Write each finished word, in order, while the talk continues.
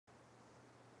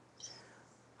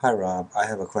Hi Rob, I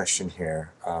have a question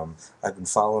here. I've been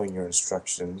following your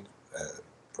instruction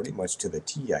pretty much to the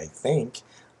T, I think,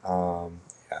 for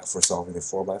solving the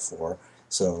 4 by 4.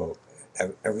 So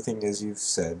everything as you've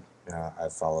said,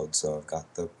 I've followed. So I've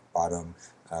got the bottom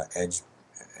edge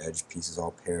pieces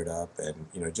all paired up, and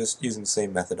just using the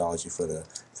same methodology for the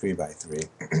 3 by 3.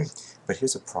 But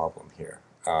here's a problem here,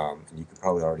 and you can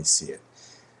probably already see it.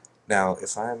 Now,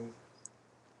 if I'm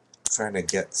trying to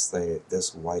get, say,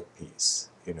 this white piece,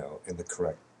 in the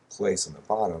correct place on the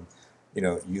bottom,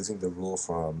 using the rule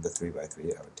from the 3 by 3,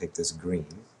 I would take this green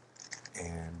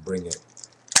and bring it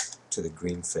to the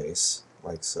green face,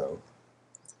 like so.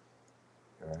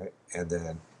 All right, and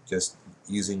then just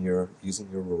using your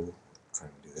rule, I'm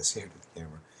trying to do this here to the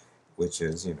camera, which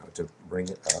is, to bring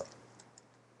it up,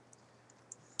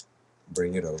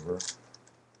 bring it over,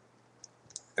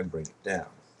 and bring it down.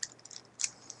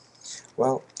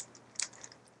 Well,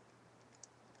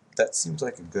 that seems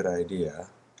like a good idea,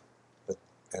 but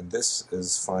and this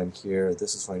is fine here,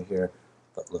 this is fine here,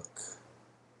 but look,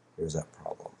 here's that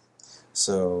problem.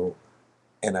 So,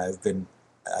 and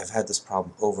I've had this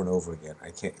problem over and over again. I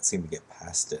can't seem to get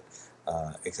past it,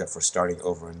 except for starting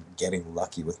over and getting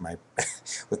lucky with my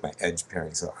with my edge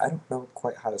pairing. So I don't know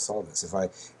quite how to solve this. If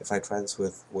I try this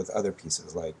with other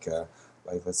pieces, like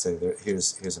let's say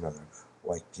here's another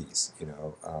white piece.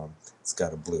 It's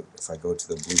got a blue. If I go to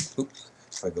the blue, oops,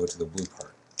 if I go to the blue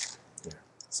part here,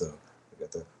 so I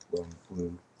got the one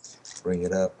blue. Bring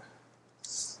it up,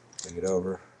 bring it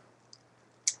over,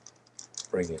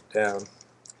 bring it down.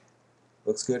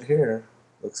 Looks good here.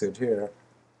 Looks good here.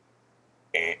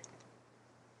 Eh,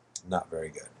 not very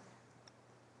good.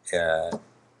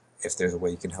 If there's a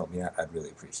way you can help me out, I'd really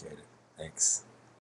appreciate it. Thanks.